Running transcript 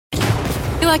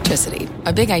Electricity,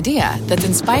 a big idea that's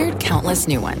inspired countless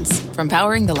new ones. From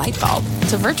powering the light bulb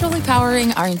to virtually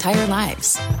powering our entire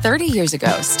lives. 30 years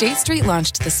ago, State Street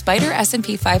launched the Spider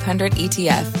S&P 500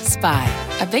 ETF,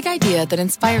 SPY. A big idea that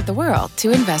inspired the world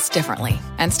to invest differently.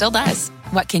 And still does.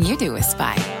 What can you do with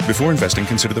SPY? Before investing,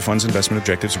 consider the fund's investment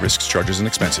objectives, risks, charges, and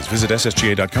expenses. Visit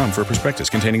ssga.com for a prospectus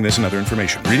containing this and other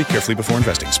information. Read it carefully before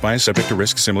investing. SPY is subject to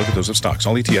risks similar to those of stocks.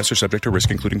 All ETFs are subject to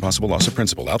risk, including possible loss of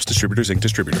principal. Alps Distributors, Inc.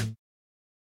 Distributor.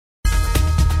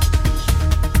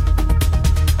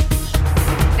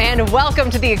 And welcome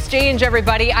to The Exchange,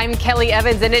 everybody. I'm Kelly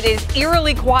Evans, and it is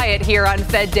eerily quiet here on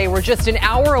Fed Day. We're just an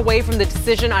hour away from the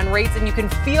decision on rates, and you can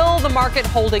feel the market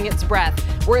holding its breath.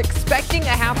 We're expecting a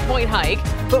half-point hike,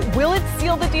 but will it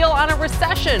seal the deal on a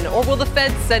recession, or will the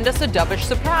Fed send us a dovish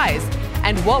surprise?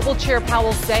 And what will Chair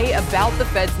Powell say about the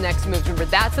Fed's next move? Remember,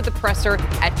 that's at the presser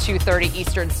at 2:30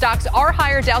 Eastern. Stocks are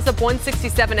higher. Dow's up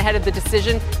 167 ahead of the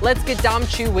decision. Let's get Dom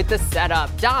Chu with the setup.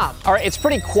 Dom. All right, it's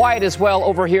pretty quiet as well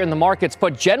over here in the markets,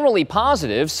 but generally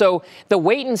positive. So the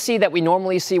wait and see that we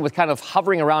normally see with kind of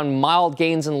hovering around mild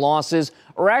gains and losses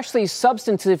are actually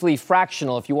substantively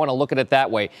fractional, if you want to look at it that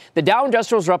way. The Dow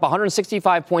Industrials are up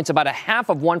 165 points, about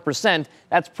 0.5%.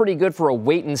 That's pretty good for a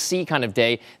wait-and-see kind of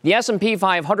day. The S&P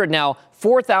 500 now,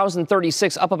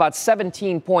 4,036, up about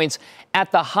 17 points.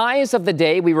 At the highs of the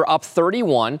day, we were up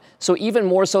 31, so even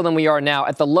more so than we are now.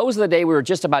 At the lows of the day, we were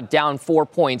just about down 4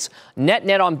 points.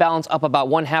 Net on balance up about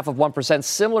 0.5%,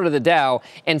 similar to the Dow,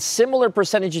 and similar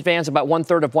percentage advance, about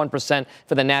 1/3%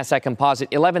 for the NASDAQ Composite,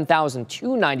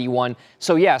 11,291.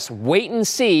 So yes, wait and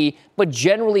see, but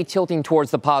generally tilting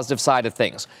towards the positive side of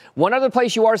things. One other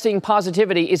place you are seeing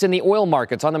positivity is in the oil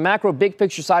markets. On the macro big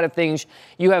picture side of things,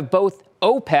 you have both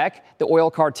OPEC, the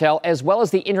oil cartel, as well as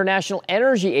the International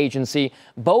Energy Agency,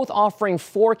 both offering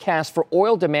forecasts for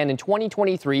oil demand in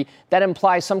 2023 that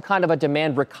implies some kind of a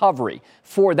demand recovery.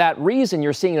 For that reason,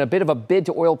 you're seeing a bit of a bid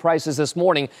to oil prices this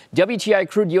morning. WTI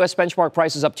crude U.S. benchmark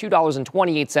prices up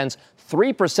 $2.28,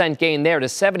 3% gain there to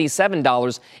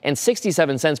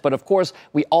 $77.67. But of course,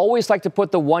 we always like to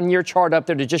put the one-year chart up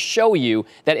there to just show you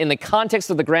that in the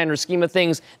context of the grander scheme of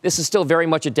things, this is still very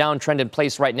much a downtrended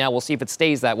place right now. We'll see if it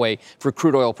stays that way for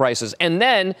crude oil prices. And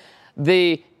then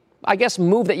the,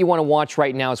 move that you want to watch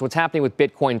right now is what's happening with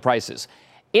Bitcoin prices.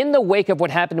 In the wake of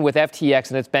what happened with FTX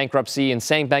and its bankruptcy and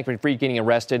Sam Bankman-Fried getting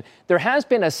arrested, there has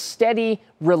been a steady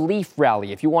relief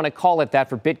rally, if you want to call it that,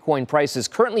 for Bitcoin prices,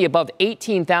 currently above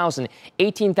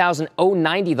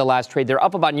 18,090 the last trade. They're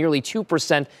up about nearly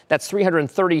 2%. That's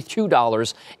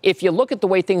 $332. If you look at the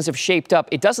way things have shaped up,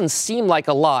 it doesn't seem like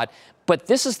a lot. But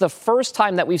this is the first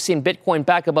time that we've seen Bitcoin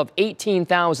back above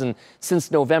 18,000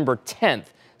 since November 10th.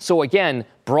 So again,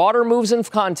 broader moves in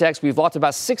context. We've lost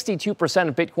about 62%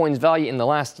 of Bitcoin's value in the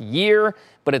last year,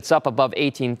 but it's up above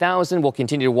 18,000. We'll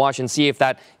continue to watch and see if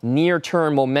that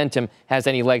near-term momentum has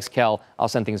any legs, Kel. I'll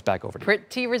send things back over to you.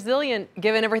 Pretty resilient,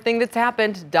 given everything that's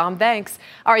happened. Dom, thanks.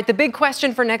 All right, the big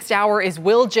question for next hour is,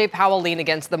 will Jay Powell lean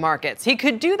against the markets? He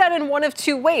could do that in one of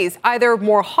two ways, either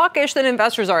more hawkish than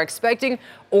investors are expecting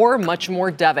or much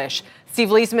more dovish. Steve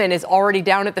Leisman is already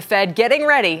down at the Fed getting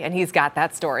ready, and he's got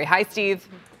that story. Hi, Steve.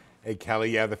 Hey, Kelly.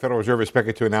 Yeah, the Federal Reserve is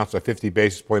expected to announce a 50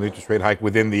 basis point interest rate hike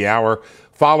within the hour,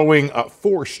 following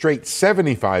 4 straight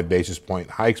 75 basis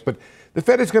point hikes. But the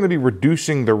Fed is going to be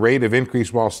reducing the rate of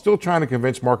increase while still trying to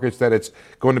convince markets that it's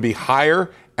going to be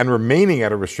higher and remaining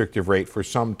at a restrictive rate for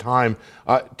some time.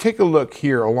 Take a look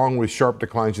here, along with sharp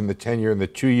declines in the 10-year and the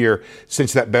 2-year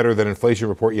since that better than inflation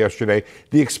report yesterday.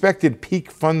 The expected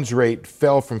peak funds rate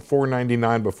fell from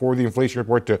 4.99 before the inflation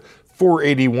report to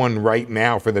 4.81 right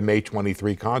now for the May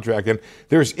 23 contract. And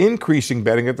there's increasing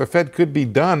betting that the Fed could be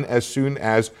done as soon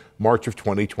as March of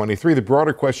 2023. The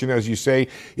broader question, as you say,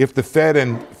 if the Fed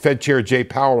and Fed Chair Jay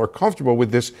Powell are comfortable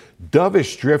with this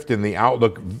dovish drift in the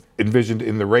outlook envisioned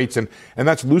in the rates, and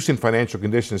that's loosened financial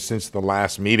conditions since the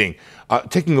last meeting.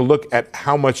 Taking a look at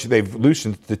how much they've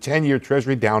loosened, the 10-year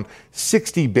Treasury down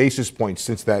 60 basis points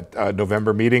since that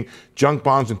November meeting. Junk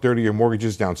bonds and 30-year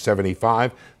mortgages down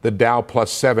 75. The Dow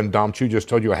 +7. Dom Chu just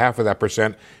told you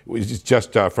 0.5% is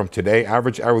just from today.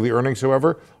 Average hourly earnings,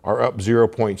 however, are up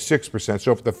 0.6%.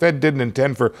 So if the Fed didn't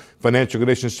intend for financial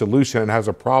conditions to loosen and has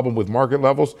a problem with market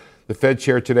levels, the Fed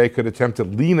chair today could attempt to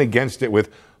lean against it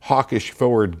with hawkish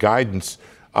forward guidance.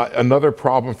 Another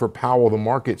problem for Powell, the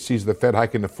market sees the Fed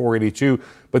hiking to 4.82,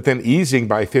 but then easing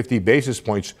by 50 basis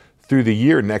points through the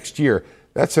year next year.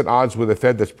 That's at odds with a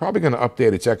Fed that's probably going to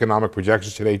update its economic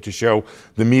projections today to show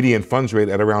the median funds rate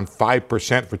at around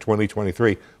 5% for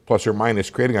 2023, plus or minus,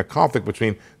 creating a conflict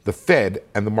between the Fed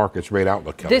and the market's rate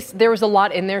outlook. Kelly. There was a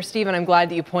lot in there, Steve, and I'm glad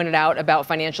that you pointed out about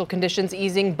financial conditions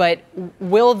easing, but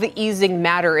will the easing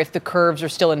matter if the curves are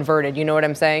still inverted? You know what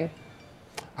I'm saying?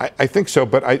 I think so,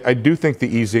 but I do think the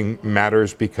easing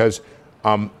matters because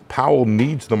Powell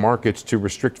needs the markets to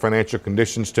restrict financial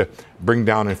conditions to bring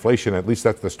down inflation. At least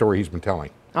that's the story he's been telling.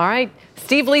 All right.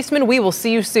 Steve Leisman, we will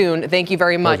see you soon. Thank you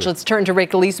very much. Let's turn to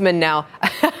Rick Leisman now.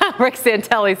 Rick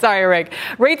Santelli. Sorry, Rick.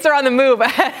 Rates are on the move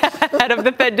ahead of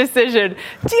the Fed decision.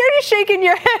 You're shaking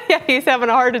your head. Yeah, he's having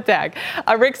a heart attack.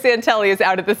 Rick Santelli is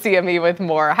out at the CME with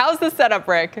more. How's the setup,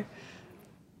 Rick?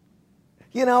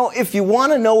 You know, if you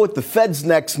want to know what the Fed's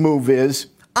next move is,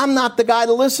 I'm not the guy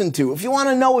to listen to. If you want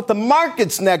to know what the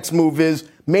market's next move is,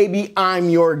 maybe I'm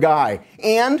your guy.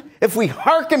 And if we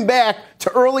hearken back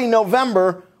to early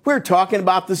November, we're talking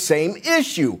about the same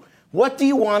issue. What do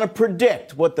you want to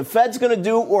predict? What the Fed's going to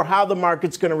do or how the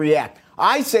market's going to react?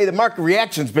 I say the market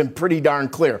reaction's been pretty darn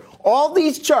clear. All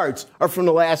these charts are from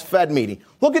the last Fed meeting.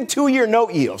 Look at 2-year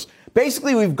note yields.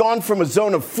 Basically, we've gone from a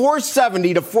zone of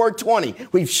 470 to 420.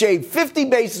 We've shaved 50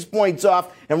 basis points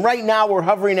off, and right now we're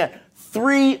hovering at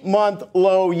 3-month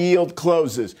low yield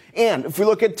closes. And if we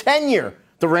look at 10-year,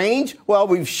 the range, well,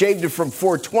 we've shaved it from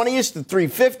 420-ish to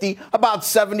 350, about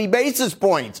 70 basis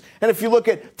points. And if you look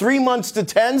at 3 months to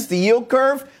 10s, the yield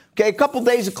curve, okay, a couple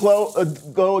days ago,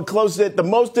 it closed at the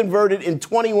most inverted in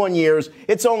 21 years.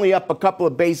 It's only up a couple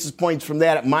of basis points from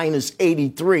that at minus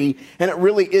 83. And it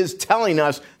really is telling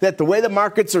us that the way the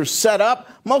markets are set up,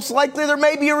 most likely there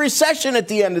may be a recession at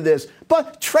the end of this.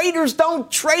 But traders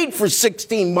don't trade for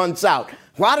 16 months out.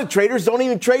 A lot of traders don't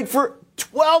even trade for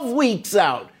 12 weeks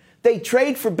out. They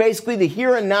trade for basically the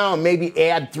here and now and maybe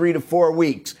add 3 to 4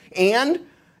 weeks. And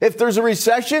if there's a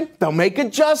recession, they'll make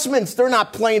adjustments. They're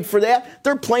not playing for that.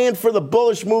 They're playing for the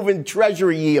bullish move in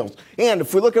Treasury yields. And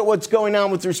if we look at what's going on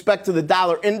with respect to the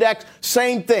dollar index,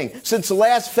 same thing. Since the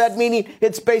last Fed meeting,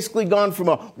 it's basically gone from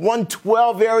a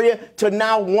 112 area to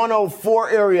now 104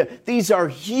 area. These are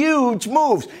huge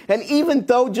moves. And even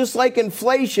though, just like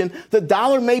inflation, the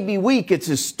dollar may be weak, it's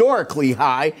historically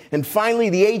high. And finally,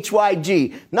 the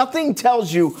HYG. Nothing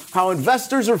tells you how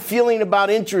investors are feeling about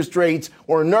interest rates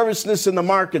or nervousness in the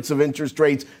markets of interest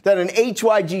rates than an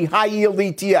HYG high-yield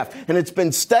ETF. And it's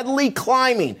been steadily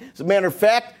climbing. As a matter of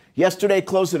fact, yesterday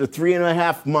closed at a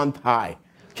 3.5-month high.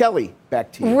 Kelly,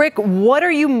 back to you. Rick, what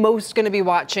are you most going to be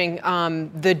watching?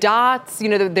 The dots, you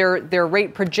know, their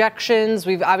rate projections.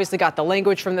 We've obviously got the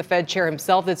language from the Fed chair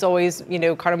himself that's always, you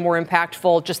know, kind of more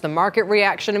impactful. Just the market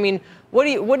reaction. I mean, what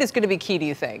is going to be key, do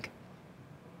you think?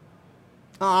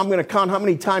 I'm going to count how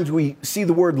many times we see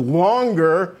the word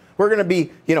longer. We're going to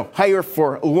be, higher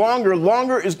for longer.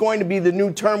 Longer is going to be the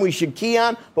new term we should key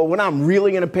on. But what I'm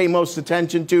really going to pay most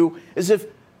attention to is if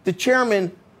the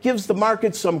chairman gives the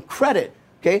market some credit.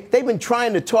 Okay, they've been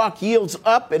trying to talk yields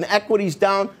up and equities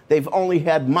down. They've only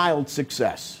had mild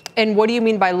success. And what do you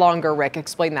mean by longer, Rick?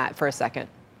 Explain that for a second.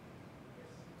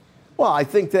 Well, I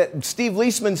think that Steve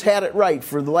Leisman's had it right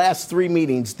for the last 3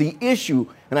 meetings. The issue,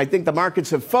 and I think the markets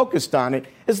have focused on it,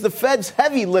 is the Fed's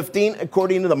heavy lifting,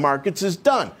 according to the markets, is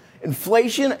done.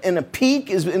 Inflation and a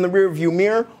peak is in the rearview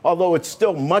mirror, although it's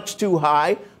still much too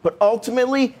high. But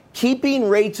ultimately, keeping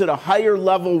rates at a higher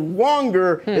level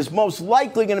longer is most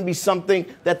likely going to be something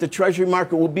that the Treasury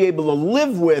market will be able to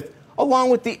live with,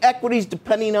 along with the equities,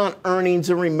 depending on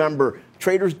earnings. And remember,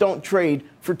 traders don't trade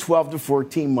for 12 to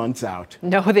 14 months out.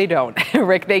 No, they don't.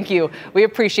 Rick, thank you. We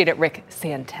appreciate it, Rick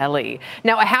Santelli.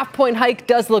 Now, a half-point hike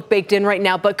does look baked in right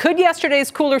now, but could yesterday's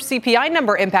cooler CPI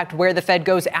number impact where the Fed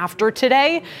goes after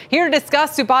today? Here to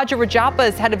discuss, Subhaja Rajappa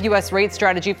is head of U.S. rate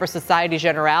strategy for Societe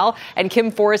Generale, and Kim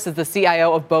Forrest is the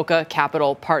CIO of Boca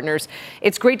Capital Partners.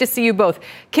 It's great to see you both.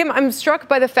 Kim, I'm struck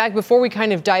by the fact, before we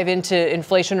kind of dive into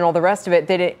inflation and all the rest of it,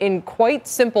 that it, in quite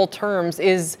simple terms,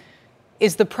 is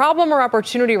the problem or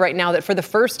opportunity right now that for the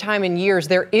first time in years,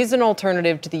 there is an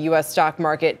alternative to the U.S. stock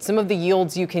market. Some of the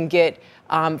yields you can get,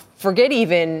 forget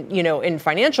even, in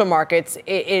financial markets,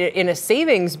 in a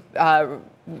savings,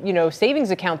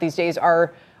 savings account these days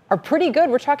are pretty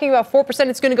good. We're talking about 4%.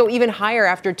 It's going to go even higher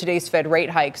after today's Fed rate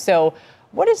hike. So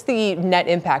what is the net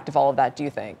impact of all of that, do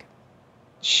you think?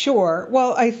 Sure.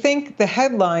 Well, I think the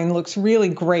headline looks really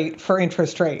great for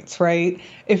interest rates, right?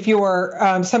 If you're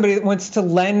somebody that wants to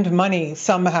lend money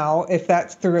somehow, if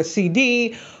that's through a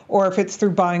CD or if it's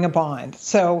through buying a bond.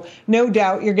 So no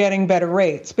doubt you're getting better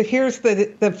rates. But here's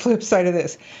the flip side of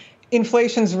this.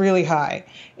 Inflation's really high.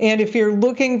 And if you're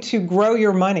looking to grow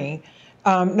your money,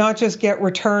 not just get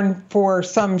return for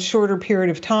some shorter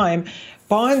period of time,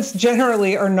 Bonds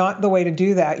generally are not the way to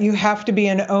do that. You have to be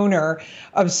an owner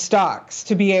of stocks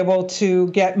to be able to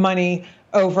get money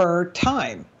over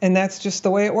time. And that's just the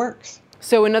way it works.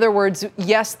 So in other words,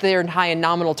 yes, they're high in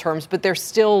nominal terms, but they're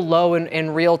still low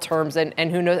in real terms. And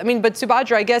who knows? I mean, but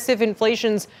Subhadra, I guess if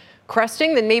inflation's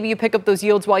cresting, then maybe you pick up those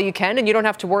yields while you can, and you don't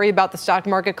have to worry about the stock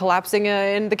market collapsing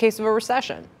in the case of a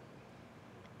recession.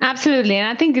 Absolutely. And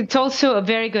I think it's also a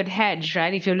very good hedge,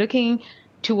 right? If you're looking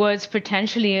towards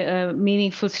potentially a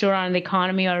meaningful slowdown in the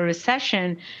economy or a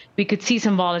recession, we could see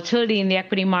some volatility in the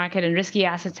equity market and risky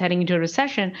assets heading into a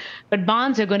recession. But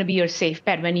bonds are going to be your safe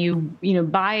bet. When you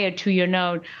buy a 2-year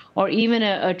note or even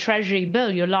a treasury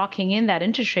bill, you're locking in that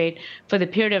interest rate for the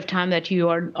period of time that you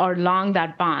are long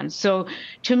that bond. So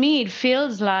to me, it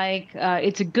feels like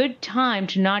it's a good time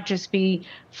to not just be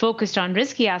focused on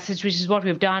risky assets, which is what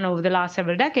we've done over the last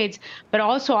several decades, but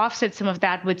also offset some of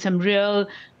that with some real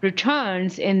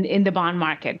returns in the bond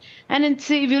market. And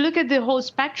if you look at the whole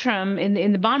spectrum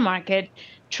in the bond market,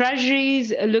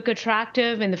 treasuries look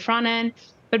attractive in the front end.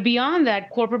 But beyond that,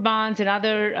 corporate bonds and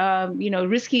other,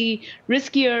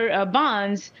 riskier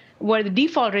bonds, where the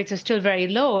default rates are still very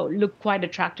low, look quite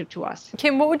attractive to us.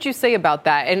 Kim, what would you say about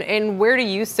that? And where do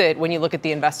you sit when you look at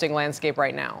the investing landscape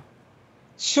right now?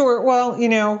 Sure. Well,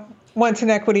 once an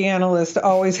equity analyst,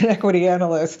 always an equity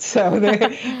analyst. So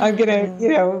I'm going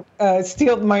to,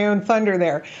 steal my own thunder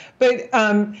there. But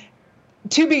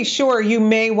to be sure, you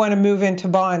may want to move into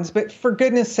bonds, but for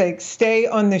goodness sake, stay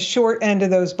on the short end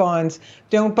of those bonds.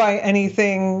 Don't buy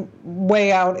anything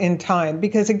way out in time,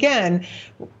 because again,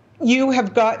 you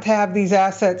have got to have these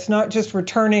assets not just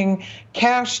returning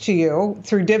cash to you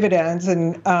through dividends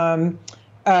and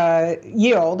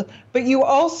yield, but you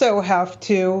also have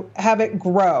to have it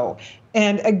grow.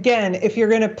 And again, if you're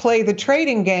going to play the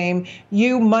trading game,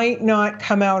 you might not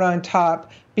come out on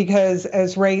top, because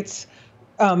as rates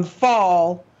as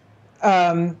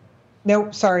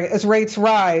rates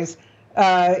rise,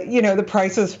 the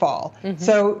prices fall. Mm-hmm.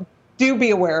 So do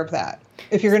be aware of that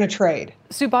if you're going to trade.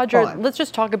 Subhadra, let's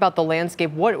just talk about the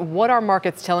landscape. What are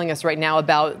markets telling us right now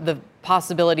about the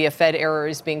possibility of Fed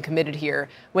errors being committed here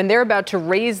when they're about to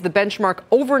raise the benchmark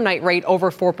overnight rate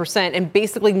over 4% and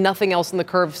basically nothing else in the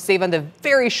curve, save on the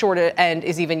very short end,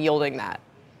 is even yielding that?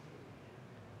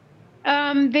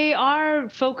 They are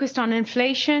focused on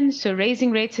inflation, so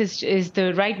raising rates is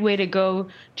the right way to go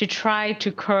to try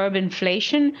to curb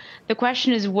inflation. The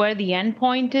question is where the end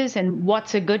point is and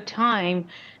what's a good time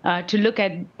to look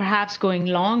at perhaps going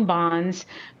long bonds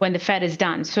when the Fed is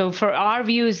done. So for our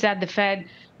view is that the Fed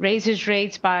raises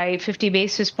rates by 50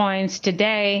 basis points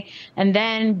today and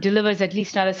then delivers at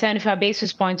least another 75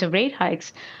 basis points of rate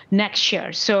hikes next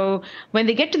year. So when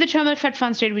they get to the terminal Fed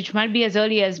funds rate, which might be as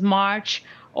early as March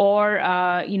or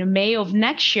May of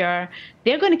next year,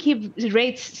 they're going to keep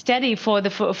rates steady for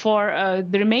the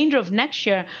remainder of next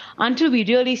year until we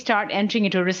really start entering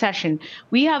into a recession.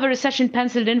 We have a recession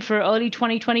penciled in for early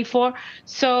 2024.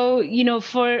 So,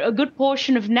 for a good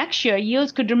portion of next year,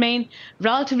 yields could remain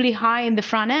relatively high in the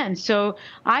front end. So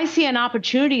I see an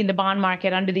opportunity in the bond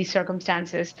market under these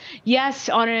circumstances. Yes,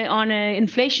 on an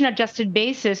inflation-adjusted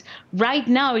basis, right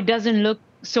now it doesn't look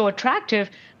so attractive.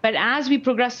 But as we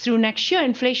progress through next year,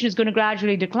 inflation is going to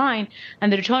gradually decline,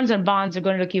 and the returns on bonds are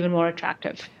going to look even more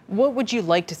attractive. What would you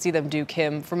like to see them do,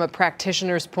 Kim, from a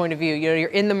practitioner's point of view? You're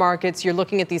in the markets, you're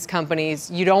looking at these companies,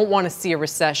 you don't want to see a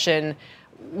recession.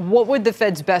 What would the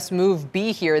Fed's best move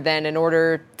be here then in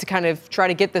order to kind of try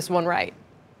to get this one right?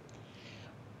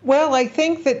 Well, I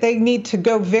think that they need to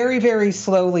go very, very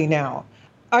slowly now.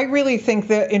 I really think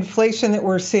the inflation that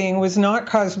we're seeing was not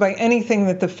caused by anything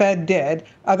that the Fed did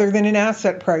other than in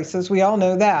asset prices. We all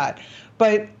know that.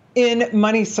 But in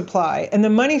money supply. And the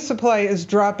money supply is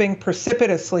dropping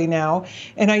precipitously now.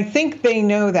 And I think they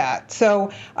know that.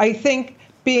 So I think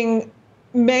being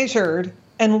measured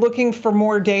and looking for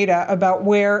more data about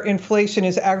where inflation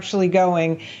is actually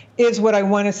going is what I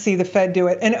want to see the Fed do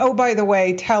it. And oh, by the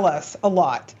way, tell us a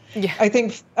lot. Yeah. I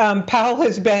think Powell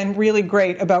has been really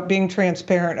great about being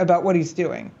transparent about what he's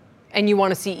doing. And you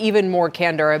want to see even more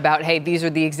candor about, hey, these are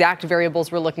the exact variables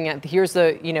we're looking at. Here's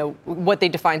what they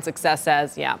define success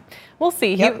as. Yeah, we'll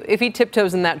see. Yep. If he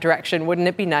tiptoes in that direction, wouldn't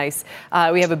it be nice?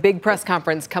 We have a big press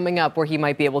conference coming up where he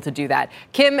might be able to do that.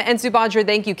 Kim and Subhadra,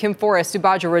 thank you. Kim Forrest,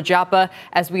 Subhadra Rajappa,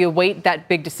 as we await that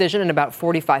big decision in about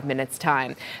 45 minutes'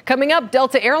 time. Coming up,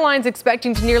 Delta Airlines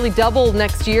expecting to nearly double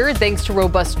next year thanks to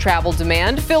robust travel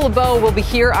demand. Phil LeBeau will be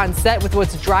here on set with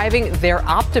what's driving their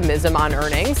optimism on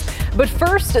earnings. But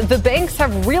first, the banks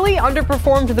have really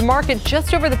underperformed the market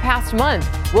just over the past month.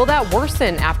 Will that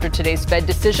worsen after today's Fed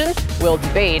decision? We'll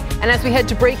debate. And as we head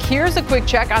to break, here's a quick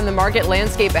check on the market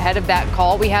landscape ahead of that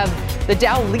call. We have The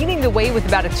Dow leading the way with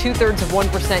about a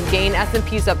 0.2% gain.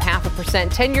 S&P's up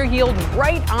 0.5%. 10-year yield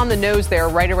right on the nose there,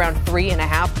 right around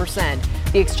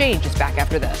 3.5%. The exchange is back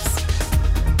after this.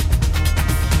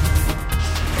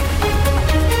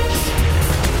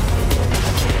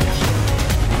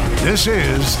 This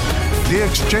is The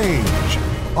Exchange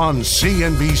on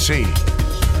CNBC.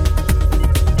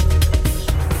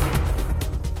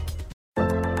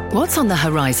 What's on the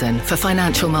horizon for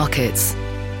financial markets?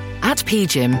 At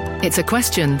PGIM, it's a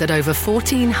question that over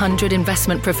 1,400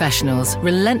 investment professionals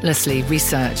relentlessly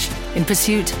research in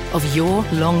pursuit of your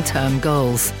long-term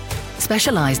goals.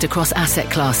 Specialized across asset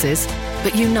classes,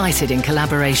 but united in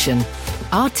collaboration,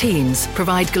 our teams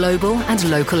provide global and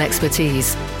local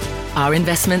expertise. Our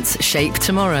investments shape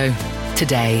tomorrow,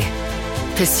 today.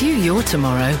 Pursue your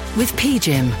tomorrow with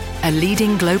PGIM, a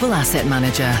leading global asset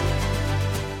manager.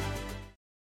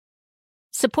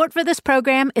 Support for this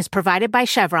program is provided by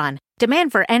Chevron.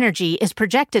 Demand for energy is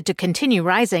projected to continue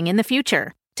rising in the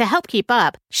future. To help keep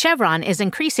up, Chevron is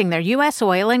increasing their U.S.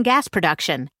 oil and gas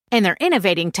production, and they're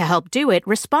innovating to help do it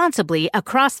responsibly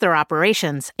across their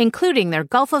operations, including their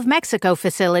Gulf of Mexico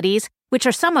facilities, which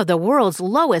are some of the world's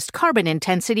lowest carbon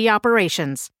intensity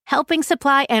operations, helping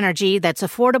supply energy that's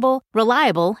affordable,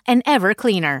 reliable, and ever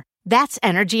cleaner. That's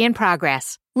energy in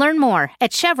progress. Learn more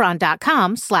at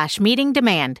chevron.com/meeting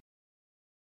demand.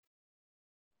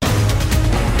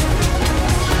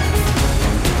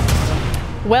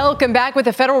 Welcome back. With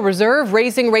the Federal Reserve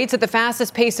raising rates at the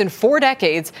fastest pace in 4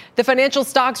 decades, the financial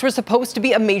stocks were supposed to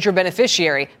be a major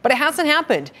beneficiary, but it hasn't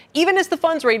happened. Even as the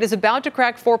funds rate is about to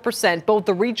crack 4%, both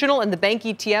the regional and the bank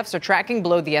ETFs are tracking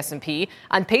below the S&P,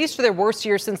 on pace for their worst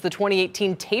year since the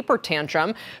 2018 taper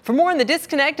tantrum. For more on the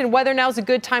disconnect and whether now's a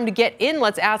good time to get in,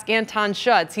 let's ask Anton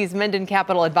Schutz. He's Menden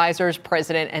Capital Advisors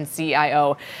President and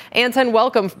CIO. Anton,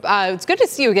 welcome. It's good to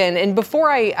see you again. And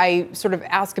before I sort of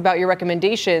ask about your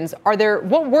recommendations,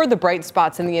 what were the bright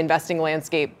spots in the investing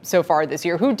landscape so far this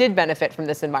year? Who did benefit from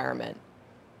this environment?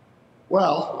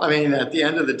 Well, I mean, at the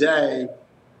end of the day,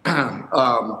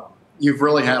 you've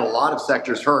really had a lot of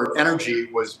sectors hurt. Energy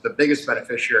was the biggest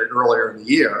beneficiary earlier in the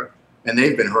year, and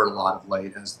they've been hurt a lot of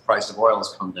late as the price of oil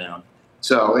has come down.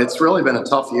 So it's really been a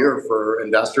tough year for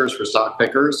investors, for stock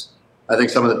pickers. I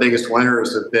think some of the biggest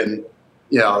winners have been,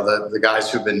 the guys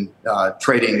who've been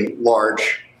trading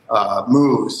large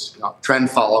moves, trend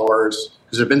followers,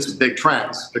 because there have been some big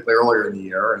trends, particularly earlier in the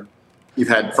year. And you've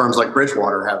had firms like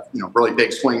Bridgewater have, really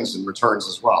big swings in returns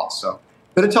as well. So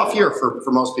it's been a tough year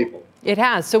for most people. It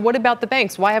has. So what about the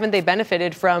banks? Why haven't they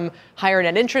benefited from higher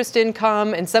net interest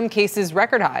income, in some cases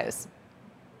record highs?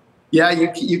 Yeah,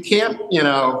 you can't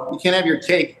have your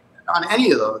cake on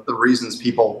any of the reasons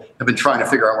people have been trying to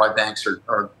figure out why banks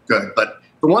are good. But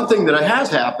the one thing that has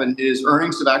happened is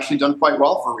earnings have actually done quite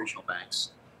well for regional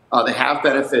banks. They have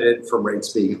benefited from rates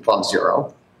being above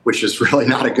zero, which is really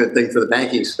not a good thing for the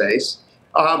banking space.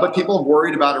 But people have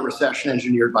worried about a recession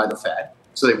engineered by the Fed.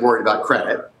 So they've worried about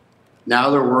credit. Now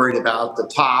they're worried about the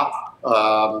top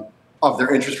of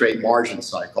their interest rate margin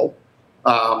cycle.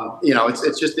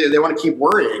 It's just they want to keep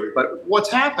worrying. But what's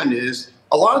happened is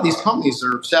a lot of these companies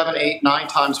are 7, 8, 9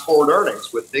 times forward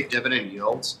earnings with big dividend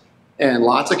yields and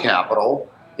lots of capital.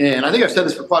 And I think I've said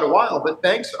this for quite a while, but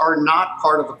banks are not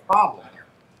part of the problem.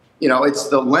 It's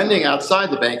the lending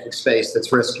outside the banking space that's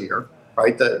riskier,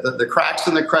 right? The cracks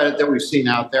in the credit that we've seen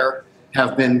out there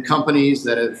have been companies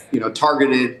that have,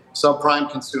 targeted subprime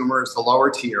consumers, the lower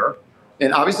tier.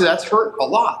 And obviously that's hurt a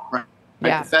lot, right?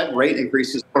 Yeah. The Fed rate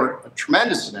increases hurt a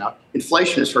tremendous amount.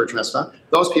 Inflation has hurt a tremendous amount.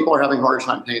 Those people are having a harder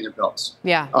time paying their bills.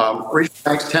 Yeah. Regional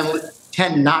banks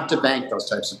tend not to bank those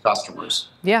types of customers.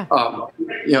 Yeah.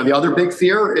 The other big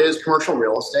fear is commercial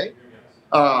real estate.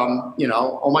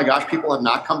 Oh my gosh, people have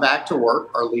not come back to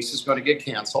work. Our lease is going to get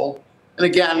canceled. And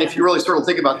again, if you really sort of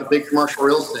think about the big commercial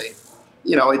real estate,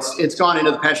 it's gone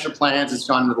into the pension plans, it's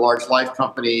gone into the large life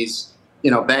companies.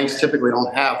 Banks typically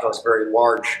don't have those very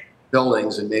large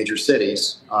buildings in major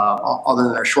cities, other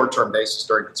than their short-term basis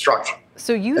during construction.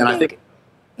 So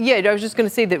I was just going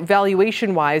to say that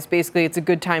valuation-wise, basically, it's a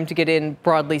good time to get in,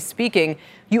 broadly speaking.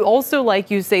 You also,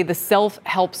 like you say, the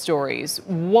self-help stories.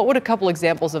 What would a couple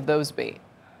examples of those be?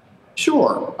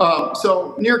 Sure.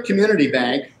 So near Community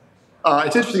Bank,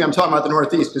 it's interesting I'm talking about the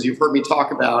Northeast because you've heard me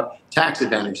talk about tax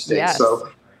advantage states. Yes. So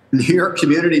New York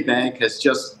Community Bank has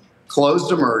just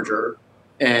closed a merger,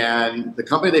 and the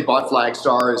company they bought,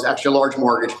 Flagstar, is actually a large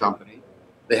mortgage company.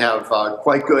 They have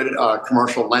quite good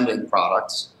commercial lending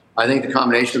products. I think the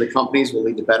combination of the companies will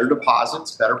lead to better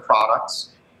deposits, better products,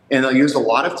 and they'll use a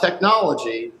lot of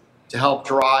technology to help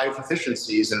drive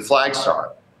efficiencies in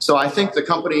Flagstar. So I think the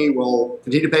company will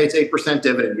continue to pay its 8%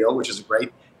 dividend yield, which is a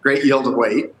great yield to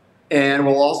wait. and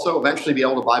will also eventually be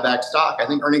able to buy back stock. I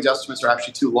think earnings estimates are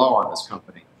actually too low on this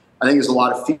company. I think there's a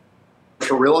lot of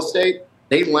commercial real estate.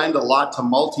 They lend a lot to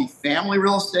multifamily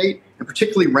real estate, and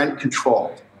particularly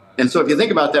rent-controlled. And so if you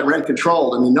think about that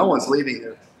rent-controlled, I mean, no one's leaving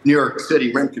their New York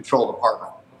City rent-controlled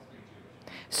apartment.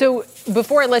 So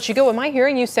before I let you go, am I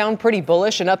hearing you sound pretty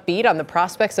bullish and upbeat on the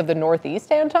prospects of the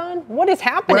Northeast, Anton? What is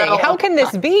happening? Well, how can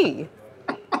this be?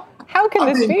 How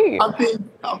can this be?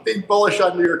 I'm being bullish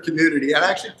on New York community, and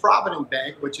actually Provident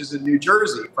Bank, which is in New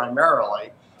Jersey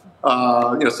primarily.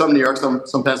 Some New York,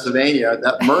 some Pennsylvania.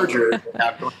 That merger they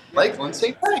have going to Lakeland,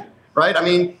 same thing, right? I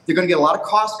mean, you're going to get a lot of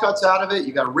cost cuts out of it.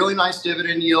 You got a really nice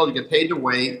dividend yield. You get paid to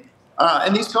wait.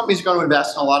 And these companies are going to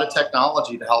invest in a lot of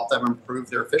technology to help them improve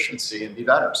their efficiency and be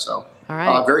better. So, all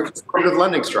right. Very conservative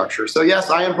lending structure. So, yes,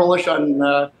 I am bullish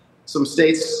on some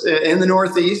states in the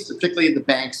Northeast, particularly the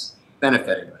banks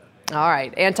benefiting. All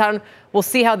right, Anton, we'll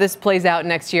see how this plays out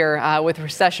next year with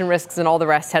recession risks and all the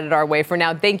rest headed our way. For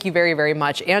now, thank you very, very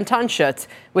much. Anton Schutz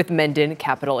with Menden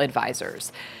Capital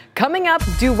Advisors. Coming up,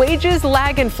 do wages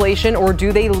lag inflation or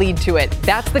do they lead to it?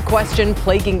 That's the question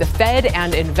plaguing the Fed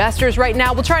and investors right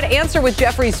now. We'll try to answer with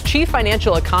Jefferies' chief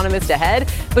financial economist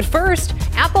ahead. But first,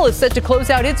 Apple is set to close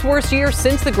out its worst year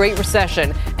since the Great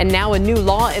Recession. And now a new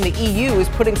law in the EU is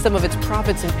putting some of its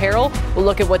profits in peril. We'll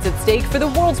look at what's at stake for the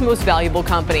world's most valuable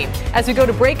company. As we go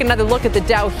to break, another look at the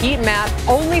Dow heat map.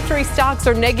 Only 3 stocks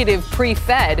are negative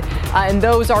pre-Fed. And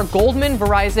those are Goldman,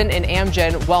 Verizon, and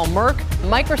Amgen, while Merck,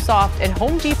 Microsoft, and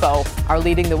Home Depot are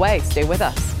leading the way. Stay with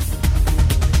us.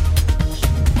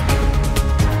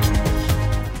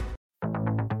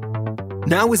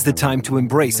 Now is the time to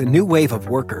embrace a new wave of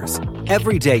workers.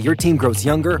 Every day, your team grows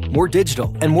younger, more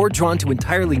digital, and more drawn to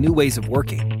entirely new ways of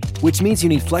working, which means you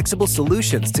need flexible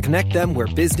solutions to connect them where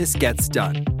business gets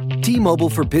done. T-Mobile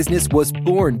for Business was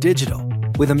born digital.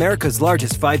 With America's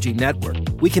largest 5G network,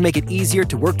 we can make it easier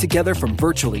to work together from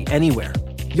virtually anywhere.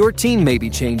 Your team may be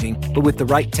changing, but with the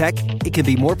right tech, it can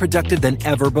be more productive than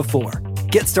ever before.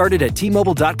 Get started at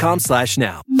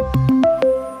T-Mobile.com/now.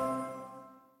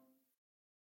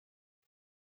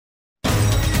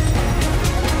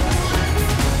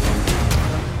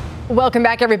 Welcome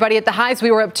back, everybody. At the highs,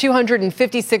 we were up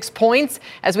 256 points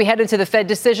as we head into the Fed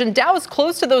decision. Dow is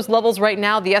close to those levels right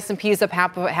now. The S&P is up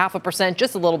half a percent,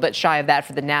 just a little bit shy of that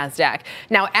for the NASDAQ.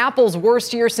 Now, Apple's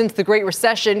worst year since the Great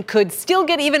Recession could still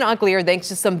get even uglier thanks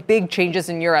to some big changes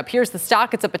in Europe. Here's the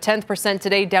stock. It's up 0.1%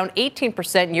 today, down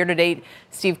 18% year to date.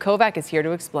 Steve Kovac is here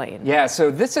to explain. Yeah, so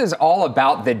this is all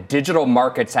about the Digital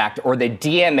Markets Act, or the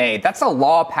DMA. That's a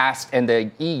law passed in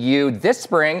the EU this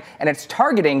spring, and it's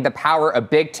targeting the power of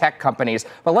big tech companies.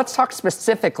 But let's talk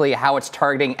specifically how it's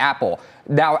targeting Apple.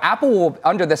 Now, Apple,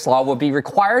 under this law, will be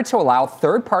required to allow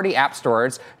third-party app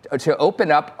stores to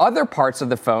open up other parts of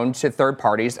the phone to third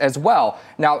parties as well.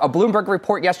 Now, a Bloomberg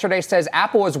report yesterday says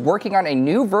Apple is working on a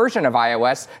new version of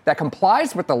iOS that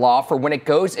complies with the law for when it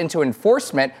goes into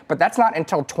enforcement, but that's not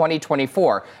until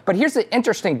 2024. But here's the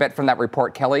interesting bit from that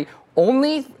report, Kelly.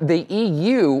 Only the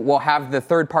EU will have the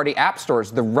third-party app stores.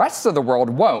 The rest of the world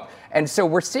won't. And so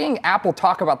we're seeing Apple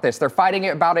talk about this. They're fighting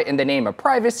about it in the name of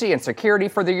privacy and security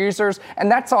for their users,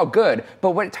 and that's all good.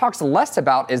 But what it talks less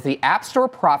about is the App Store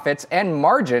profits and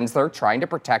margins they're trying to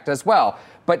protect as well.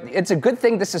 But it's a good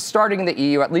thing this is starting in the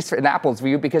EU, at least in Apple's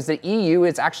view, because the EU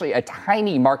is actually a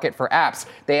tiny market for apps.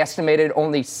 They estimated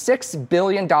only $6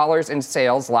 billion in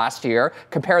sales last year.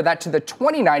 Compare that to the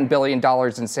 $29 billion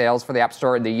in sales for the App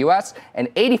Store in the US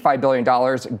and $85 billion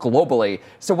globally.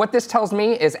 So what this tells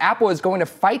me is Apple is going to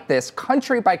fight this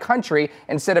country by country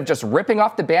instead of just ripping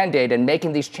off the Band-Aid and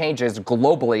making these changes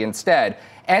globally instead.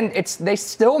 And they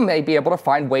still may be able to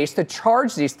find ways to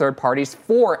charge these third parties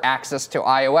for access to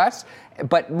iOS.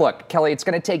 But look, Kelly, it's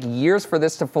going to take years for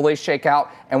this to fully shake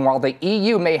out. And while the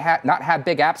EU may not have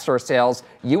big app store sales,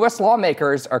 U.S.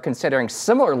 lawmakers are considering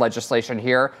similar legislation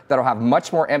here that'll have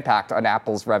much more impact on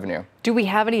Apple's revenue. Do we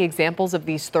have any examples of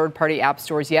these third-party app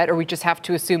stores yet, or we just have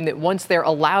to assume that once they're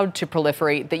allowed to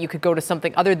proliferate, that you could go to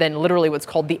something other than literally what's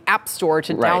called the App Store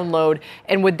to download?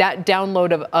 And would that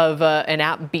download of an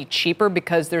app be cheaper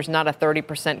because there's not a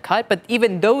 30% cut? But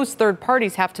even those third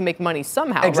parties have to make money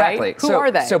somehow, exactly. Right? Who are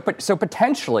they? So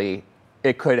potentially,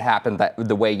 it could happen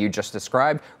the way you just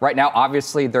described. Right now,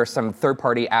 obviously, there's some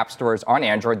third-party app stores on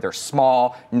Android. They're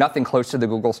small, nothing close to the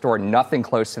Google Store, nothing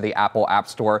close to the Apple App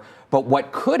Store. But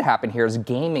what could happen here is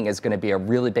gaming is going to be a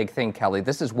really big thing, Kelly.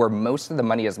 This is where most of the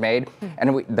money is made.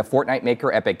 And the Fortnite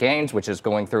maker, Epic Games, which is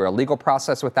going through a legal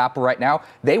process with Apple right now,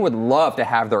 they would love to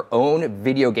have their own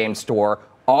video game store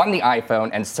on the iPhone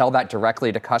and sell that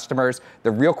directly to customers.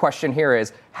 The real question here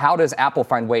is, how does Apple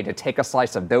find a way to take a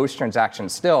slice of those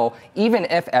transactions still, even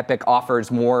if Epic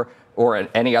offers more or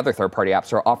any other third-party app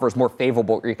store offers more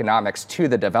favorable economics to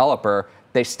the developer,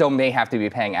 they still may have to be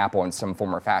paying Apple in some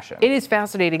form or fashion. It is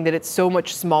fascinating that it's so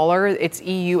much smaller. It's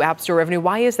EU App Store revenue.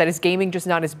 Why is that? Is gaming just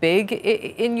not as big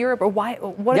in Europe? Or why?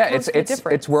 What accounts for the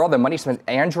difference? It's where all the money spent.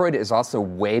 Android is also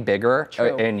way bigger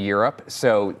in Europe,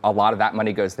 so a lot of that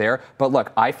money goes there. But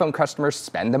look, iPhone customers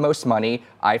spend the most money.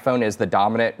 iPhone is the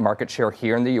dominant market share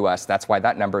here in the US. That's why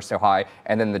that number is so high.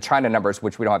 And then the China numbers,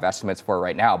 which we don't have estimates for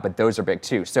right now, but those are big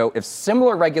too. So if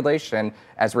similar regulation,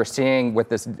 as we're seeing with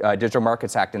this Digital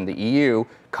Markets Act in the EU,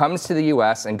 comes to the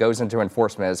U.S. and goes into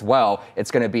enforcement as well,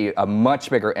 it's going to be a much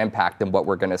bigger impact than what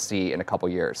we're going to see in a couple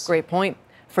years. Great point.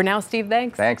 For now, Steve,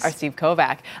 thanks. Thanks. Our Steve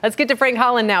Kovac. Let's get to Frank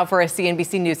Holland now for a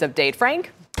CNBC News update.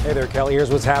 Frank? Hey there, Kelly.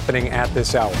 Here's what's happening at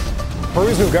this hour.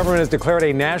 Peru's new government has declared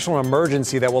a national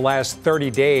emergency that will last 30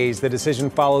 days. The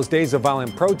decision follows days of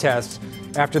violent protests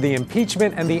after the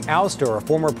impeachment and the ouster of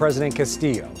former President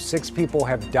Castillo. 6 people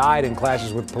have died in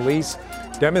clashes with police.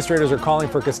 Demonstrators are calling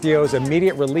for Castillo's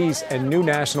immediate release and new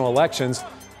national elections.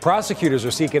 Prosecutors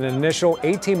are seeking an initial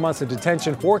 18 months of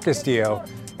detention for Castillo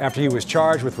after he was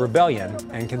charged with rebellion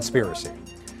and conspiracy.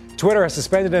 Twitter has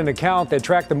suspended an account that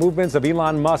tracked the movements of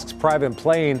Elon Musk's private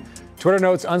plane. Twitter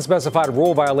notes unspecified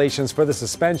rule violations for the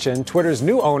suspension. Twitter's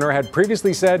new owner had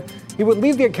previously said he would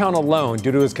leave the account alone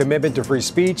due to his commitment to free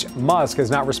speech. Musk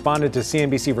has not responded to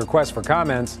CNBC requests for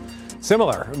comments.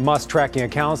 Similar Musk tracking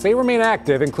accounts, they remain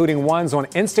active, including ones on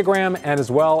Instagram and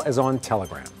as well as on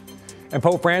Telegram. And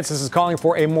Pope Francis is calling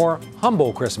for a more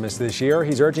humble Christmas this year.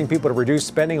 He's urging people to reduce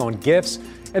spending on gifts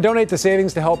and donate the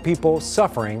savings to help people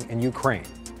suffering in Ukraine.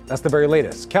 That's the very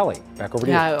latest. Kelly, back over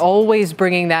to you. Yeah, always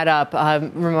bringing that up,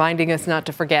 reminding us not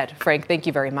to forget. Frank, thank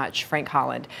you very much. Frank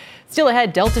Holland. Still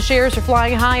ahead, Delta shares are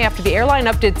flying high after the airline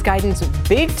upped its guidance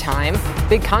big time.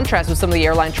 Big contrast with some of the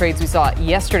airline trades we saw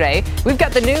yesterday. We've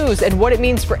got the news and what it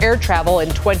means for air travel in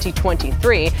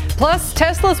 2023. Plus,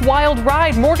 Tesla's wild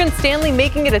ride. Morgan Stanley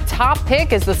making it a top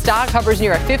pick as the stock hovers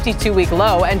near a 52-week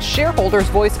low, and shareholders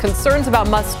voice concerns about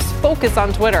Musk's focus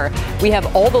on Twitter. We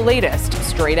have all the latest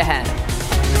straight ahead.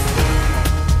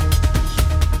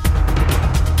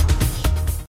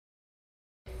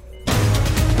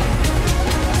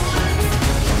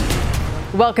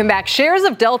 Welcome back. Shares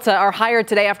of Delta are higher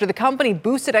today after the company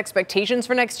boosted expectations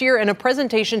for next year in a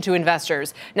presentation to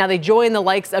investors. Now they join the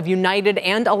likes of United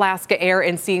and Alaska Air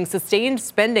in seeing sustained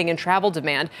spending and travel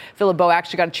demand. Philip Bowe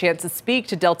actually got a chance to speak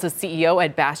to Delta's CEO,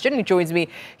 Ed Bastian. He joins me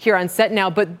here on set now.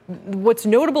 But what's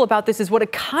notable about this is what a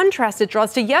contrast it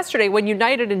draws to yesterday when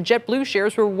United and JetBlue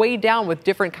shares were way down with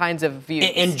different kinds of views.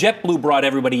 And JetBlue brought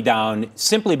everybody down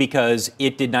simply because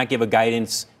it did not give a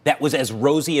guidance that was as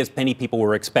rosy as many people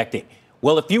were expecting.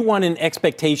 Well, if you want an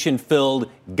expectation-filled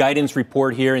guidance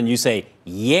report here and you say,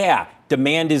 yeah,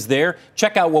 demand is there,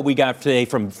 check out what we got today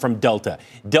from Delta.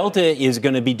 Delta is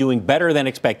going to be doing better than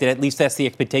expected. At least that's the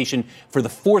expectation for the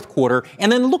fourth quarter.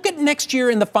 And then look at next year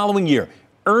and the following year.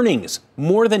 Earnings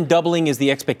more than doubling is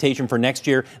the expectation for next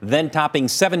year, then topping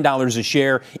 $7 a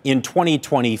share in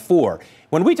 2024.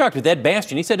 When we talked with Ed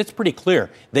Bastian, he said it's pretty clear.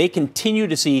 They continue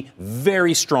to see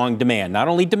very strong demand, not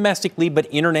only domestically, but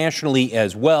internationally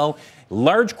as well.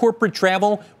 Large corporate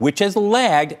travel, which has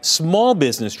lagged small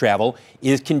business travel,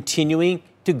 is continuing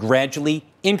to gradually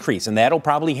increase. And that'll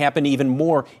probably happen even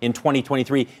more in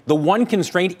 2023. The one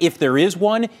constraint, if there is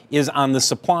one, is on the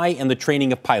supply and the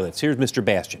training of pilots. Here's Mr.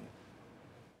 Bastian.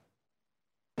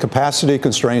 Capacity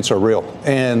constraints are real.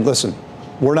 And listen,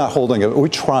 we're not holding it. We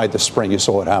tried this spring. You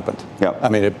saw what happened. Yeah. I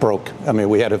mean, it broke. I mean,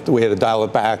 we had to dial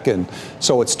it back, and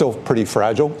so it's still pretty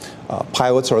fragile.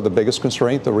 Pilots are the biggest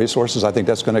constraint. The resources, I think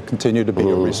that's going to continue to be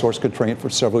a resource constraint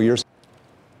for several years.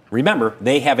 Remember,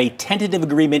 they have a tentative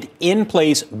agreement in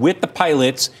place with the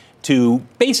pilots to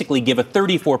basically give a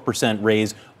 34%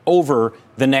 raise over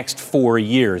the next 4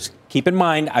 years. Keep in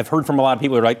mind, I've heard from a lot of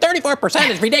people who are like, 34%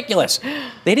 is ridiculous.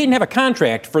 They didn't have a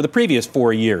contract for the previous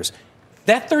 4 years.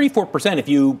 That 34%, if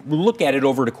you look at it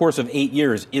over the course of 8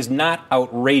 years, is not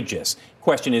outrageous.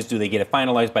 Question is, do they get it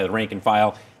finalized by the rank and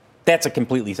file? That's a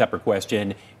completely separate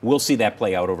question. We'll see that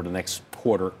play out over the next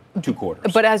quarter, 2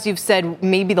 quarters. But as you've said,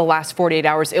 maybe the last 48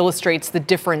 hours illustrates the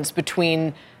difference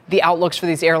between the outlooks for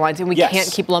these airlines, and we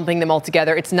can't keep lumping them all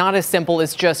together. It's not as simple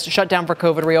as just shut down for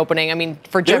COVID, reopening. I mean,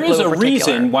 for JetBlue there is a in particular.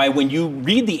 reason why when you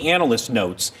read the analyst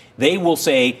notes, they will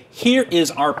say, here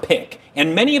is our pick.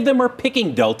 And many of them are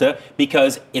picking Delta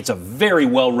because it's a very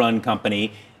well-run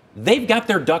company. They've got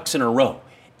their ducks in a row.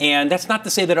 And that's not to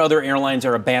say that other airlines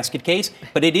are a basket case,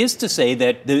 but it is to say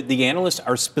that the analysts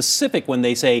are specific when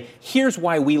they say, here's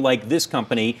why we like this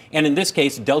company. And in this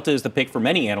case, Delta is the pick for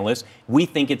many analysts. We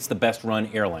think it's the best run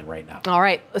airline right now. All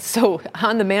right. So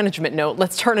on the management note,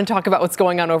 let's turn and talk about what's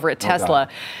going on over at Tesla.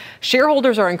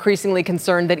 Shareholders are increasingly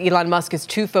concerned that Elon Musk is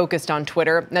too focused on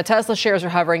Twitter. Now, Tesla shares are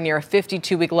hovering near a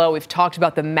 52-week low. We've talked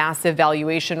about the massive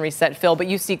valuation reset, Phil, but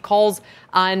you see calls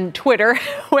on Twitter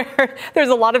where there's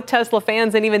a lot of Tesla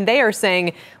fans, and even they are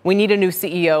saying, we need a new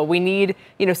CEO. We need,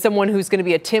 someone who's going to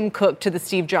be a Tim Cook to the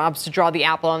Steve Jobs, to draw the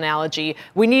Apple analogy.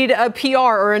 We need a PR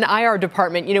or an IR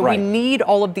department. We need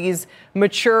all of these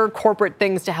mature corporate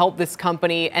things to help this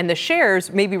company, and the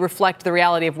shares maybe reflect the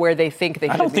reality of where they think they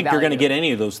should be. I don't think they're going to get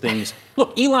any of those things.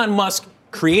 Look, Elon Musk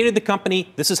created the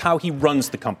company. This is how he runs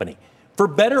the company, for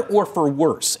better or for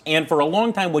worse. And for a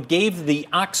long time, what gave the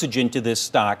oxygen to this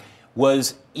stock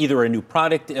was either a new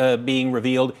product being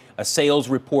revealed, a sales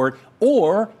report,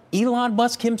 or Elon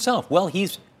Musk himself. Well,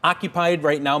 he's occupied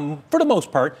right now, for the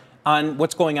most part, on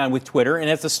what's going on with Twitter. And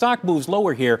as the stock moves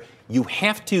lower here, you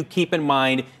have to keep in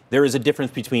mind there is a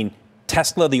difference between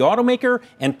Tesla, the automaker,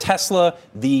 and Tesla,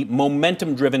 the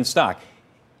momentum-driven stock.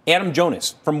 Adam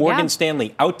Jonas from Morgan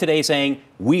Stanley out today saying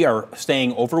we are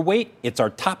staying overweight. It's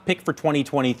our top pick for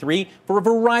 2023 for a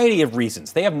variety of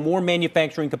reasons. They have more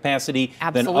manufacturing capacity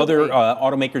than other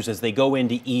automakers as they go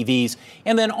into EVs.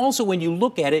 And then also when you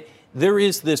look at it, there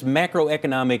is this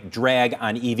macroeconomic drag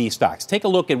on EV stocks. Take a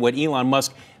look at what Elon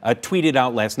Musk tweeted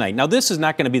out last night. Now, this is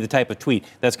not going to be the type of tweet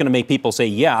that's going to make people say,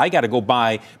 yeah, I got to go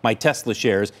buy my Tesla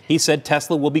shares. He said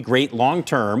Tesla will be great long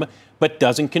term, but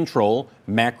doesn't control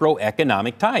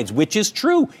macroeconomic tides, which is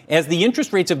true. As the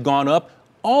interest rates have gone up,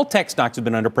 all tech stocks have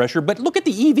been under pressure, but look at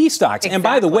the EV stocks. Exactly. And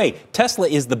by the way, Tesla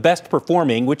is the best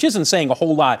performing, which isn't saying a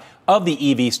whole lot, of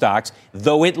the EV stocks,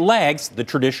 though it lags the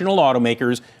traditional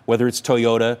automakers, whether it's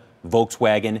Toyota,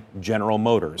 Volkswagen, General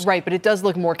Motors. Right, but it does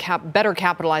look more better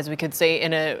capitalized, we could say,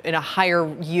 in a higher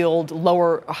yield,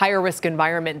 higher risk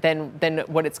environment than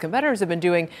what its competitors have been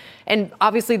doing. And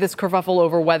obviously this kerfuffle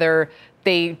over whether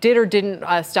they did or didn't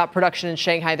stop production in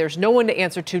Shanghai, there's no one to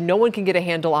answer to. No one can get a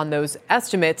handle on those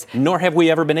estimates. Nor have we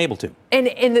ever been able to. And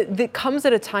it comes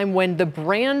at a time when the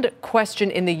brand question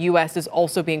in the U.S. is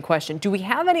also being questioned. Do we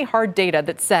have any hard data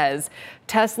that says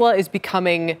Tesla is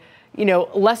becoming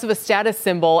less of a status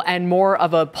symbol and more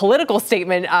of a political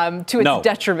statement to its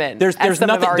detriment? There's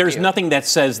nothing that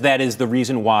says that is the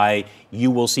reason why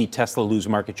you will see Tesla lose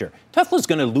market share. Tesla's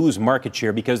going to lose market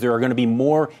share because there are going to be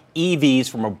more EVs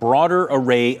from a broader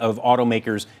array of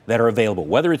automakers that are available,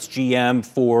 whether it's GM,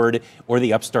 Ford, or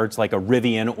the upstarts like a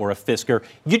Rivian or a Fisker.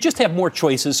 You just have more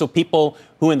choices, so people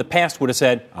who in the past would have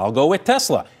said, I'll go with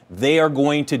Tesla, they are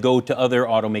going to go to other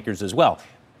automakers as well.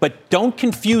 But don't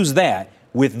confuse that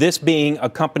with this being a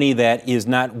company that is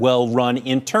not well run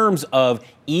in terms of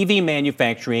EV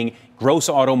manufacturing, gross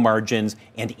auto margins,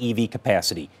 and EV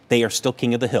capacity. They are still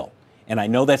king of the hill. And I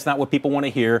know that's not what people want to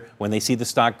hear when they see the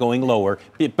stock going lower.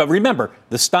 But remember,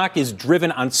 the stock is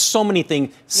driven on so many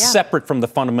things separate from the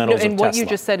fundamentals of Tesla. And what you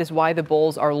just said is why the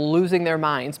bulls are losing their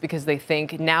minds, because they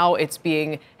think now it's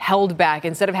being held back.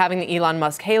 Instead of having the Elon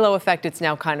Musk halo effect, it's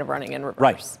now kind of running in reverse.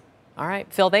 Right. All right,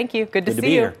 Phil, thank you. Good to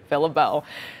see you. Phil LeBeau.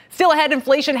 Still ahead,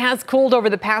 inflation has cooled over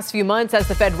the past few months as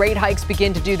the Fed rate hikes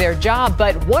begin to do their job.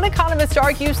 But one economist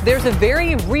argues there's a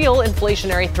very real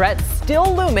inflationary threat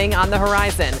still looming on the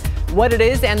horizon. What it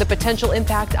is and the potential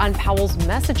impact on Powell's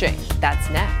messaging. That's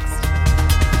next.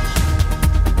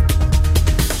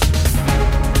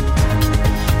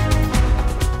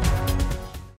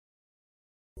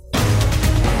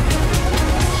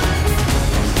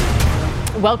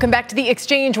 Welcome back to The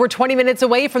Exchange. We're 20 minutes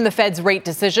away from the Fed's rate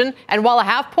decision. And while a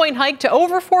half-point hike to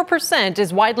over 4%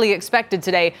 is widely expected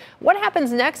today, what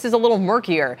happens next is a little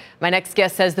murkier. My next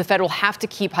guest says the Fed will have to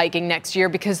keep hiking next year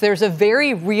because there's a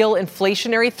very real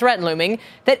inflationary threat looming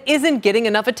that isn't getting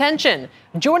enough attention.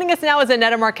 Joining us now is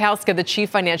Annetta Markowska, the chief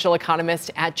financial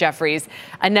economist at Jefferies.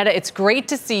 Annetta, it's great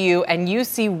to see you, and you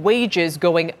see wages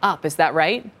going up. Is that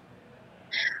right?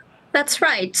 That's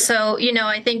right. So,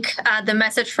 I think the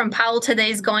message from Powell today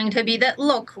is going to be that,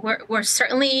 look, we're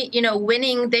certainly,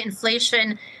 winning the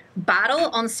inflation battle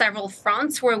on several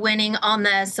fronts. We're winning on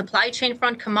the supply chain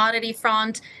front, commodity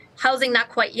front, housing not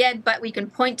quite yet, but we can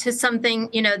point to something,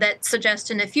 that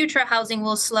suggests in the future housing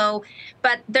will slow.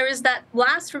 But there is that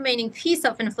last remaining piece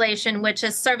of inflation, which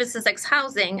is services ex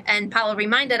housing. And Powell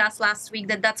reminded us last week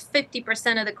that that's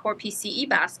 50% of the core PCE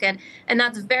basket. And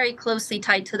that's very closely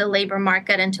tied to the labor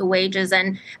market and to wages.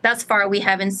 And thus far, we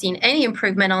haven't seen any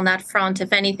improvement on that front.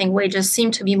 If anything, wages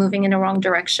seem to be moving in the wrong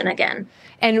direction again.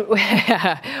 And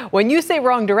when you say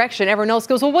wrong direction, everyone else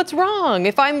goes, well, what's wrong?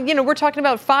 If we're talking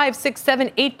about 5, 6, 7,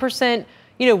 8%,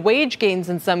 wage gains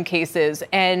in some cases.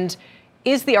 And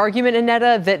is the argument,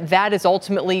 Annetta, that is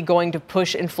ultimately going to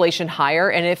push inflation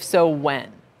higher? And if so,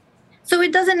 when? So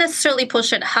it doesn't necessarily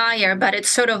push it higher, but it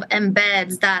sort of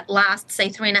embeds that last, say,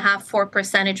 3.5, 4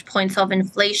 percentage points of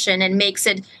inflation and makes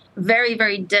it very,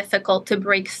 very difficult to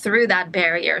break through that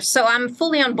barrier. So I'm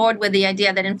fully on board with the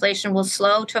idea that inflation will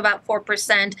slow to about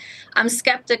 4%. I'm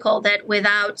skeptical that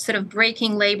without sort of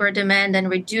breaking labor demand and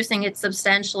reducing it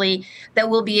substantially, that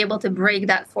we'll be able to break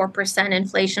that 4%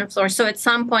 inflation floor. So at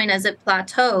some point as it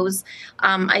plateaus,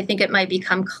 I think it might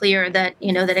become clear that,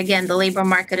 that again, the labor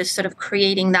market is sort of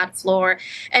creating that floor.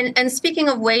 And speaking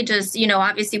of wages,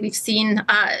 obviously we've seen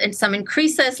some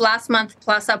increases last month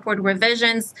plus upward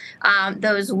revisions.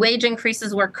 Those wage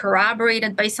increases were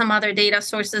corroborated by some other data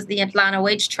sources, the Atlanta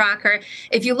Wage Tracker.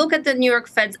 If you look at the New York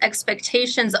Fed's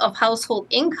expectations of household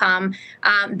income,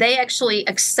 they actually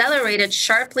accelerated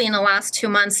sharply in the last 2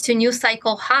 months to new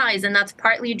cycle highs. And that's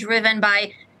partly driven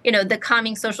by the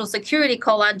coming Social Security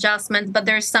COLA adjustments, but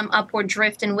there's some upward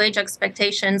drift in wage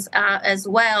expectations as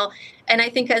well. And I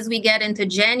think as we get into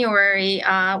January,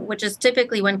 which is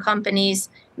typically when companies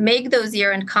make those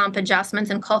year-end comp adjustments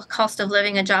and cost of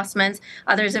living adjustments,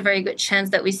 there's a very good chance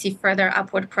that we see further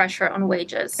upward pressure on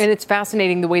wages. And it's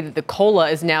fascinating the way that the COLA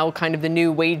is now kind of the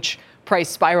new wage price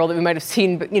spiral that we might have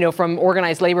seen, from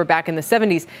organized labor back in the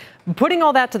 70s. Putting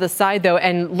all that to the side, though,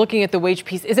 and looking at the wage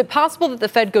piece, is it possible that the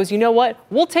Fed goes, you know what,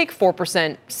 we'll take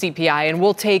 4% CPI and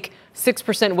we'll take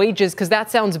 6% wages because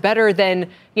that sounds better than,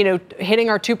 hitting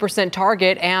our 2%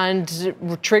 target and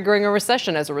triggering a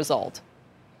recession as a result?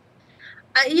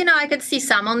 I could see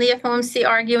some on the FOMC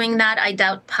arguing that. I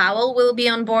doubt Powell will be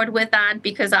on board with that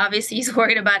because obviously he's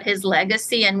worried about his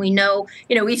legacy. And we know,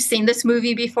 we've seen this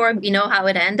movie before. We know how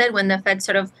it ended when the Fed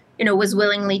sort of, was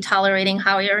willingly tolerating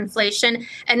higher inflation.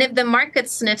 And if the market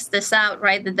sniffs this out,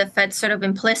 right, that the Fed sort of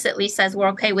implicitly says we're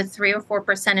okay with 3 or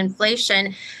 4%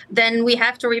 inflation, then we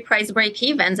have to reprice break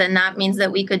evens. And that means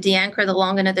that we could de-anchor the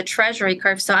long end of the Treasury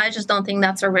curve. So I just don't think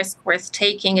that's a risk worth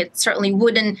taking. It certainly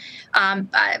wouldn't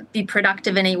be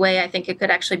productive in any way. I think it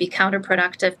could actually be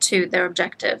counterproductive to their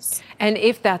objectives. And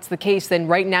if that's the case, then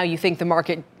right now you think the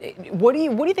market, what do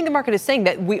you think the market is saying,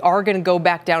 that we are going to go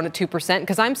back down to 2%?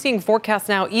 Because I'm seeing forecasts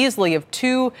now easily of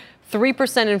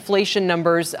 2-3% inflation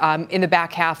numbers in the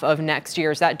back half of next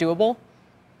year. Is that doable?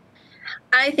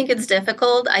 I think it's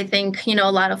difficult. I think,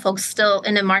 a lot of folks still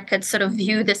in the market sort of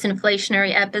view this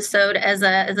inflationary episode as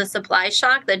a supply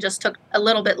shock that just took a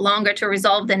little bit longer to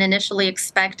resolve than initially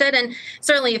expected. And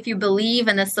certainly if you believe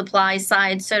in the supply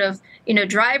side sort of,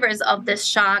 drivers of this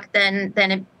shock, then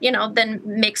it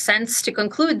makes sense to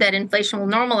conclude that inflation will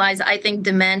normalize. I think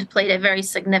demand played a very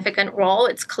significant role.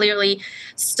 It's clearly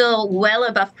still well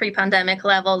above pre-pandemic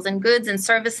levels in goods and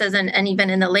services and even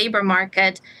in the labor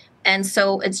market. And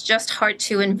so it's just hard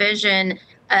to envision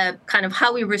kind of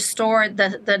how we restore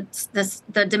the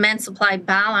demand supply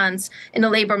balance in the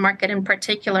labor market in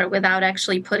particular without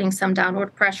actually putting some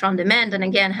downward pressure on demand. And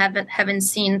again, haven't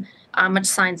seen much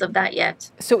signs of that yet.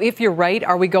 So if you're right,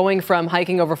 are we going from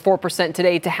hiking over 4%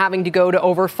 today to having to go to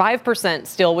over 5%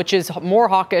 still, which is more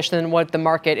hawkish than what the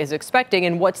market is expecting?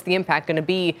 And what's the impact going to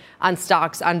be on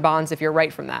stocks, on bonds, if you're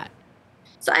right from that?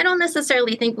 So I don't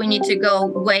necessarily think we need to go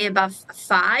way above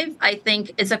 5. I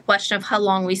think it's a question of how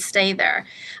long we stay there.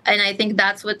 And I think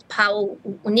that's what Powell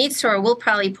needs to or will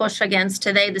probably push against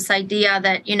today, this idea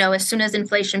that, as soon as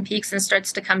inflation peaks and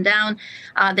starts to come down,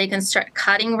 they can start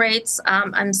cutting rates.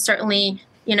 And certainly,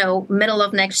 middle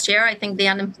of next year, I think the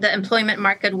employment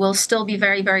market will still be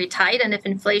very, very tight. And if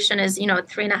inflation is,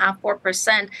 3.5%,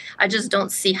 4%, I just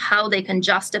don't see how they can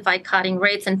justify cutting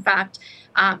rates. In fact,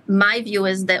 my view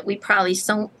is that we probably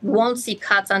won't see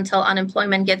cuts until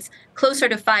unemployment gets closer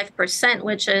to 5%,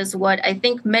 which is what I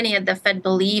think many at the Fed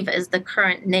believe is the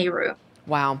current NAIRU.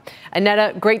 Wow.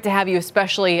 Annetta, great to have you,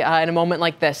 especially in a moment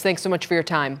like this. Thanks so much for your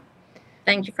time.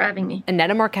 Thank you for having me.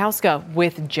 Annetta Markowska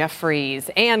with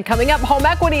Jefferies. And coming up, home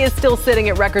equity is still sitting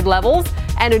at record levels.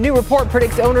 And a new report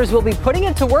predicts owners will be putting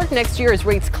it to work next year as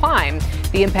rates climb.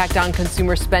 The impact on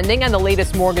consumer spending and the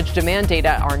latest mortgage demand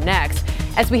data are next.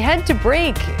 As we head to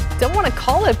break, don't want to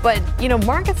call it, but,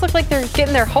 markets look like they're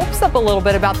getting their hopes up a little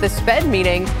bit about this Fed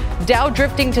meeting. Dow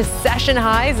drifting to session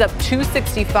highs, up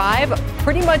 265,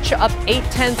 pretty much up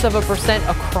 0.8%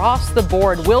 across the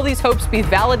board. Will these hopes be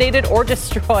validated or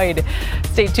destroyed?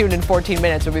 Stay tuned in 14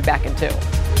 minutes. We'll be back in 2.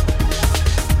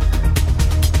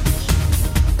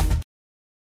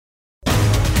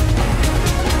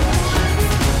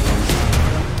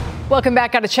 Welcome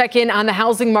back. Got to check in on the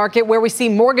housing market, where we see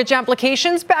mortgage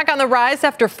applications back on the rise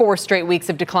after 4 straight weeks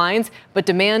of declines, but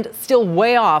demand still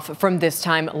way off from this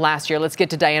time last year. Let's get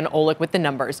to Diana Olick with the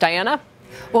numbers. Diana?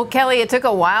 Well, Kelly, it took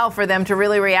a while for them to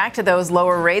really react to those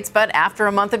lower rates, but after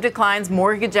a month of declines,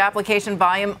 mortgage application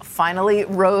volume finally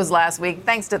rose last week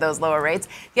thanks to those lower rates.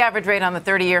 The average rate on the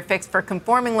 30-year fixed for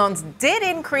conforming loans did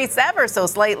increase ever so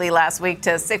slightly last week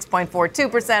to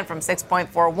 6.42% from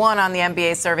 6.41 on the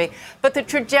MBA survey, but the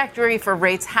trajectory for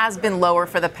rates has been lower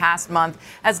for the past month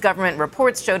as government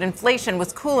reports showed inflation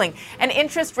was cooling and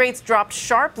interest rates dropped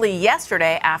sharply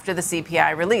yesterday after the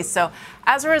CPI release. So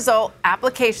as a result,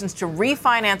 applications to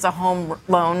refinance a home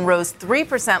loan rose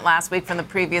 3% last week from the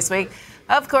previous week.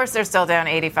 Of course, they're still down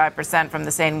 85% from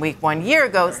the same week 1 year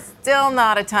ago. Still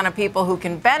not a ton of people who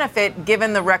can benefit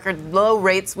given the record low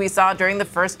rates we saw during the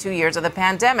first 2 years of the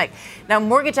pandemic. Now,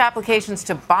 mortgage applications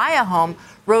to buy a home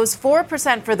rose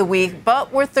 4% for the week,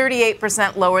 but were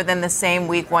 38% lower than the same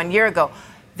week 1 year ago.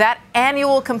 That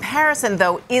annual comparison,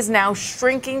 though, is now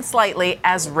shrinking slightly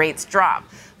as rates drop.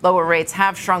 Lower rates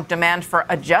have shrunk demand for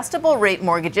adjustable rate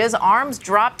mortgages. ARMs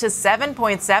dropped to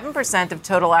 7.7% of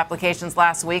total applications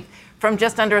last week from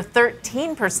just under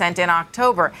 13% in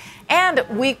October. And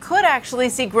we could actually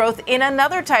see growth in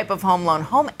another type of home loan,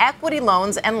 home equity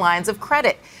loans and lines of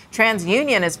credit.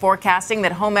 TransUnion is forecasting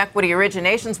that home equity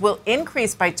originations will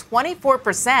increase by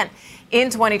 24% in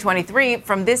 2023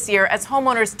 from this year as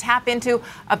homeowners tap into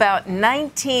about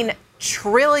 $19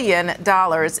 trillion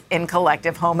in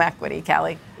collective home equity,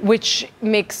 Kelly. Which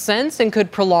makes sense and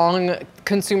could prolong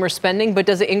consumer spending, but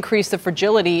does it increase the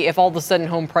fragility if all of a sudden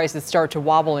home prices start to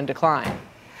wobble and decline?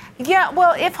 Yeah,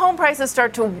 well, if home prices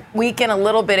start to weaken a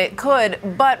little bit, it could.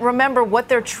 But remember, what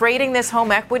they're trading this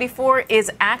home equity for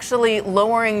is actually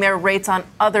lowering their rates on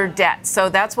other debt. So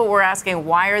that's what we're asking.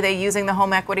 Why are they using the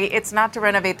home equity? It's not to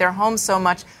renovate their homes so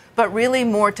much, but really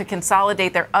more to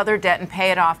consolidate their other debt and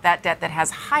pay it off, that debt that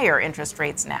has higher interest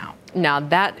rates now. Now,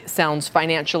 that sounds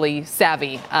financially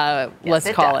savvy, let's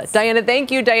call it. Diana,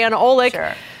 thank you. Diana Olick.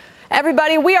 Sure.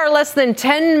 Everybody, we are less than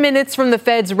 10 minutes from the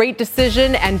Fed's rate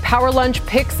decision, and Power Lunch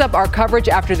picks up our coverage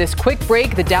after this quick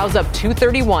break. The Dow's up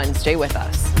 231. Stay with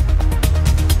us.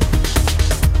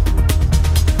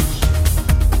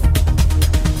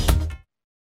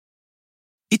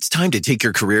 It's time to take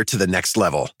your career to the next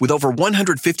level. With over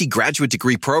 150 graduate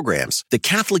degree programs, the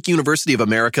Catholic University of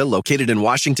America, located in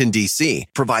Washington, D.C.,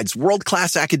 provides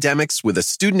world-class academics with a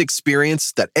student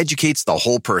experience that educates the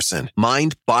whole person,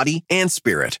 mind, body, and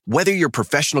spirit. Whether your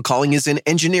professional calling is in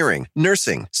engineering,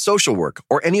 nursing, social work,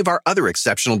 or any of our other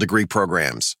exceptional degree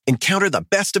programs, encounter the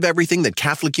best of everything that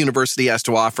Catholic University has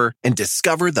to offer and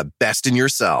discover the best in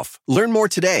yourself. Learn more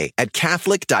today at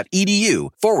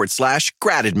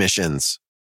catholic.edu/grad admissions.